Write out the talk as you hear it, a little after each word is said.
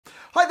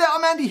Hi there,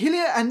 I'm Andy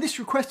Hillier, and this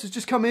request has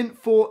just come in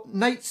for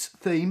Nate's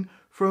theme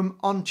from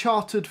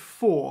Uncharted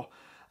 4.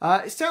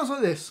 It sounds like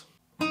this.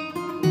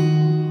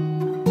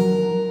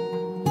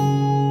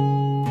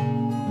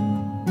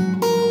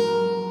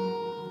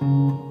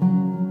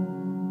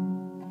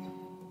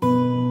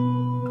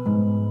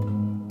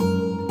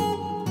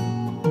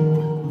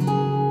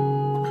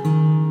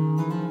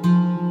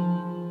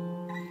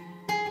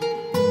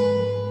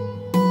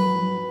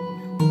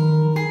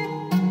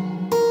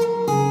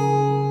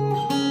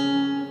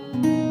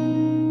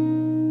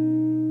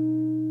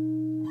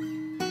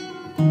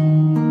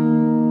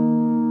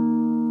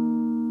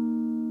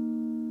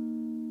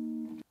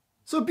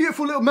 So a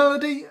beautiful little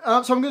melody,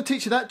 so I'm going to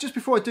teach you that. Just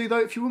before I do though,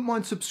 if you wouldn't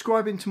mind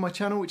subscribing to my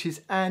channel, which is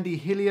Andy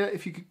Hillier,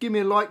 if you could give me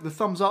a like, the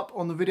thumbs up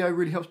on the video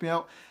really helps me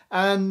out,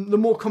 and the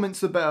more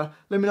comments the better.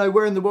 Let me know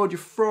where in the world you're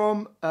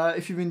from,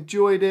 if you've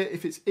enjoyed it,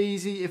 if it's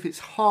easy, if it's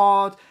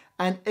hard,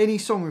 and any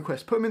song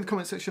requests. Put them in the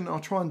comment section and I'll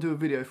try and do a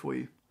video for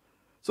you.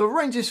 So I've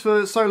arranged this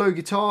for solo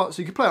guitar,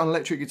 so you can play it on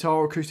electric guitar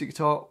or acoustic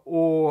guitar,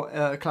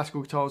 or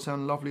classical guitar would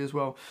sound lovely as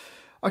well.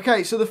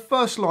 Okay, so the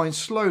first line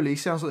slowly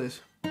sounds like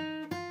this.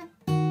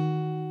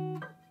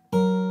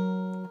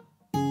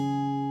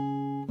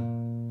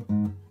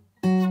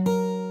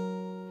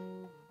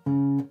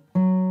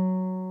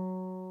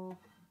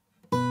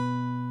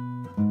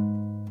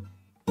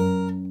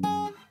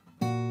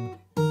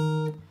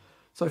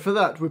 So for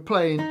that, we're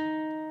playing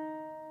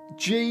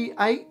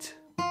G8,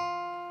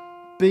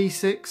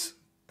 B6,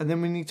 and then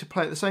we need to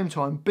play at the same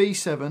time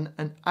B7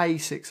 and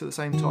A6 at the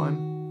same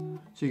time.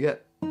 So you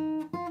get,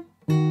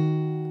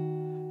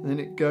 and then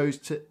it goes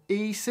to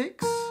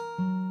E6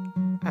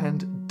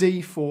 and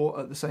D4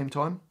 at the same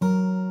time.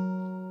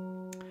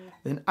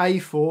 Then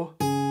A4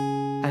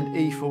 and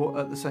E4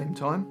 at the same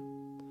time.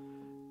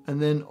 And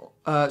then,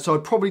 so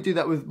I'd probably do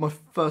that with my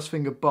first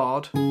finger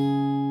barred.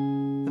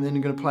 And then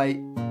you're going to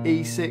play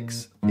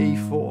E6,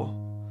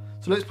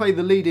 E4. So let's play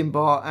the leading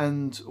bar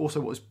and also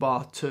what's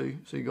bar 2.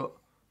 So you got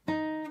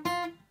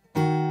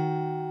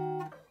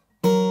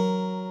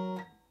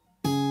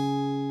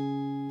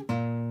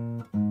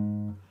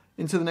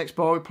into the next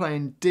bar we're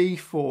playing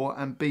D4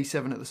 and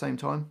B7 at the same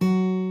time.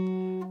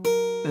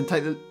 Then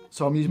take the,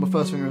 so I'm using my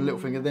first finger and little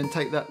finger, then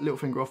take that little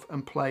finger off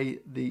and play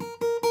the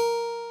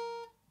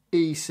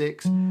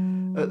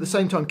E6 at the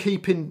same time,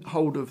 keeping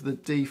hold of the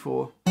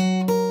D4.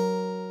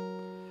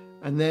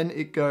 And then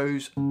it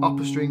goes up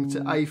a string to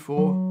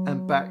A4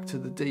 and back to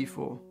the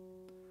D4.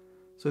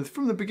 So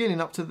from the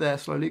beginning up to there,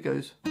 slowly it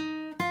goes.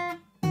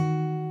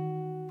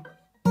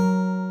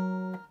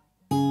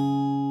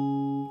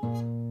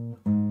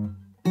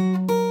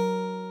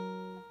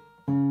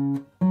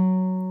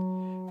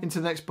 Into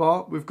the next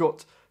bar, we've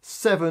got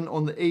 7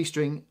 on the E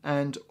string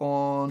and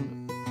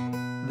on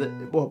the,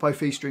 well,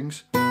 both E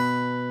strings.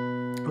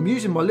 I'm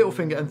using my little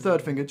finger and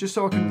third finger just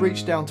so I can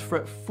reach down to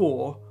fret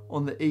 4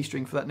 on the E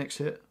string for that next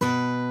hit.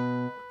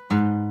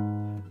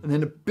 And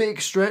then a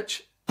big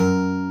stretch,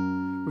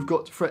 we've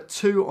got fret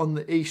 2 on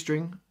the E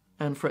string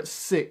and fret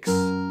 6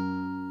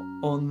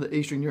 on the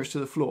E string nearest to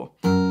the floor.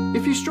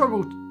 If you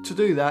struggle to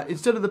do that,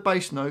 instead of the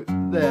bass note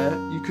there,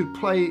 you could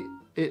play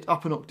it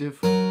up an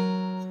octave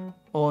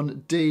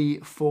on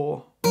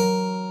D4.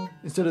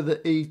 Instead of the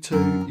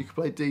E2, you could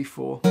play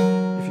D4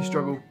 if you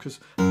struggle, because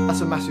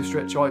that's a massive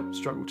stretch. I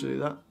struggle to do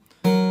that.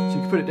 So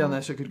you could put it down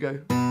there so it could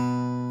go.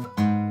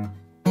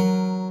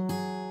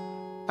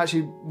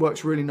 Actually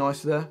works really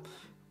nice there.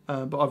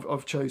 But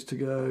I've chose to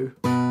go,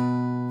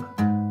 then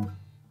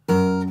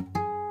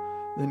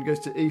it goes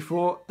to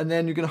E4, and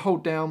then you're going to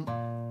hold down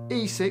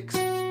E6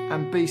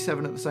 and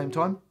B7 at the same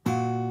time,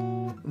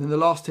 and then the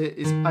last hit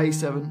is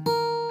A7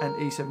 and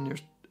E7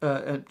 nearest,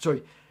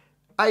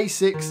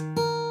 A6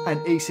 and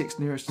E6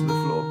 nearest to the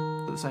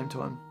floor at the same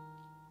time.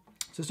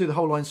 So let's do the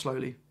whole line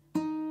slowly.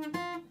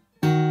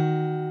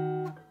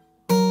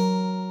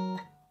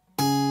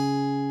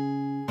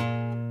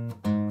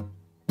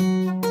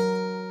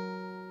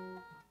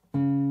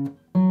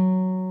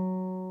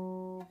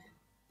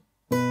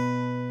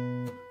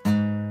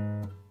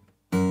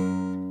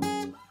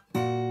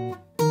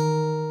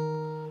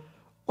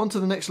 On to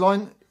the next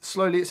line,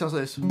 slowly it sounds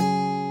like this.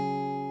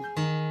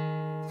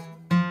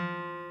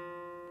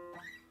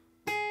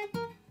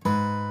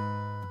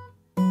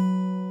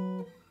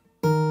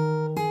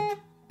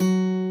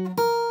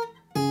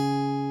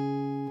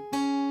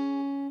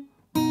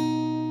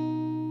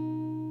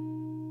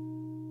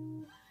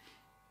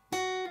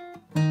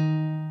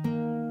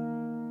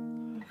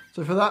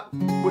 So for that,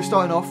 we're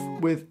starting off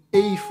with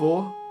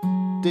E4,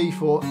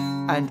 D4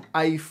 and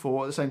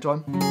A4 at the same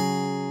time.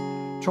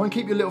 Try and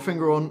keep your little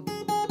finger on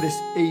this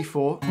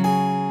E4.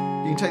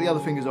 You can take the other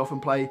fingers off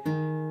and play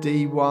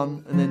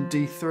D1 and then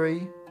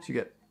D3. So you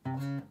get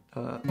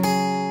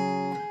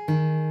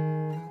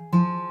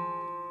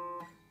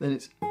then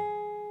it's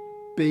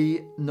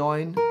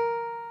B9,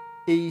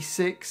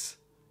 E6,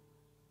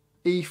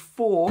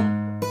 E4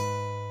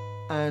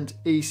 and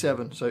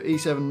E7. So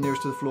E7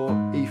 nearest to the floor,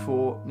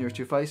 E4 nearest to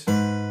your face.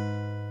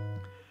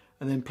 And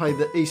then play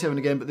the E7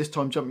 again, but this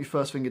time jump your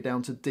first finger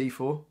down to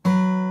D4.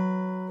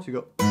 So you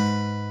got,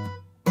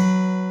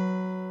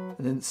 and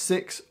then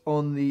 6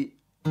 on the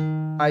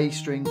A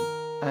string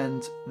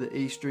and the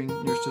E string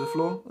nearest to the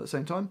floor at the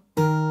same time.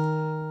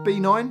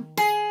 B9,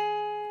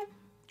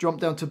 jump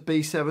down to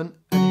B7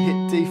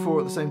 and hit D4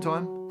 at the same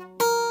time,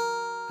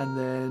 and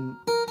then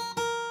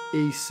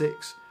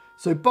E6.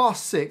 So bar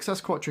 6,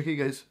 that's quite tricky, it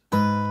goes.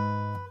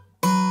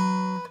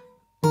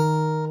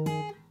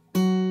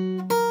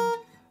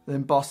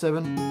 Then bar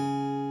 7,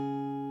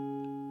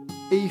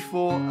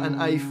 E4 and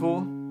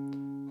A4,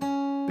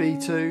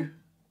 B2,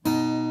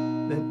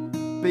 then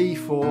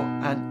B4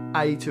 and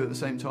A2 at the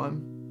same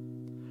time.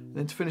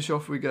 Then to finish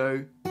off we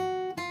go,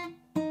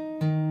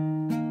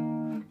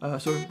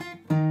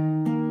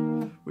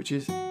 which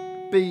is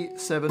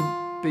B7,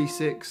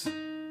 B6,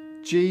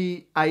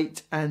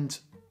 G8 and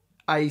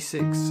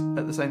A6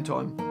 at the same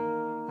time.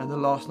 And the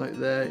last note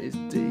there is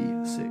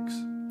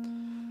D6.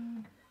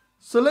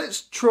 So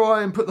let's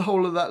try and put the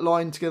whole of that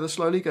line together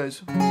slowly. It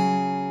goes.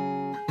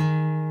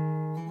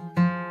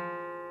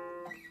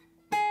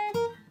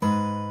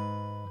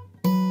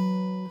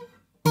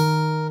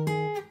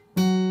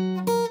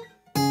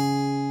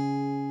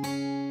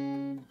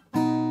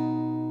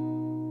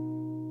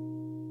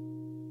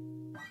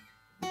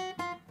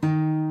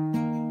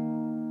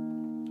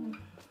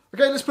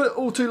 Okay, let's put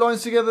all 2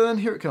 lines together then.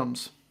 Here it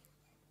comes.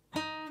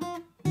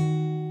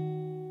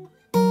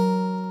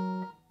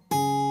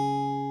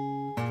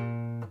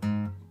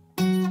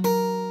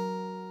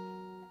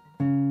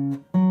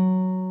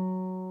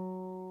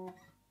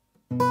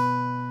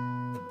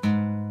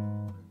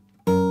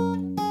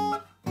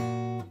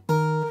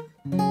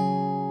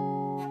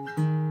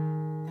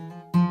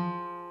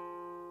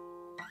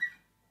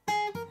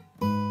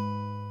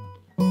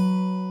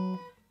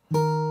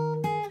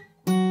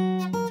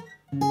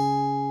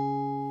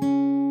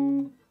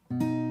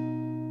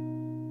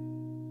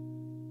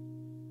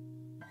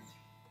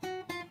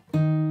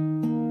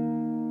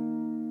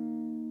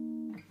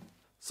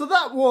 So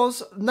that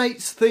was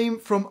Nate's theme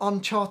from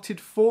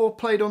Uncharted 4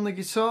 played on the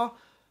guitar.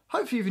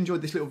 Hopefully you've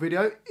enjoyed this little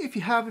video. If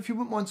you have, if you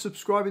wouldn't mind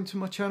subscribing to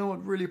my channel,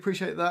 I'd really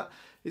appreciate that.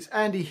 It's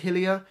Andy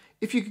Hillier.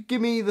 If you could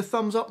give me the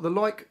thumbs up, the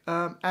like,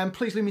 and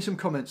please leave me some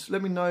comments.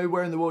 Let me know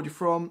where in the world you're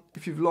from,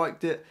 if you've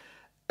liked it.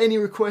 Any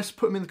requests,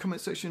 put them in the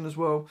comment section as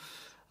well.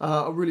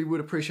 I really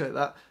would appreciate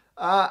that.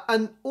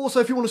 And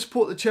also if you want to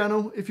support the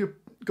channel, if you've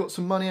got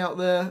some money out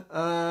there,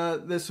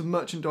 there's some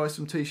merchandise,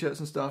 some t-shirts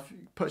and stuff.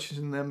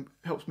 Purchasing them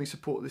helps me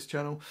support this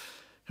channel,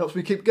 helps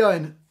me keep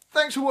going.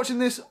 Thanks for watching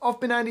this. I've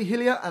been Andy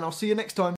Hillier and I'll see you next time.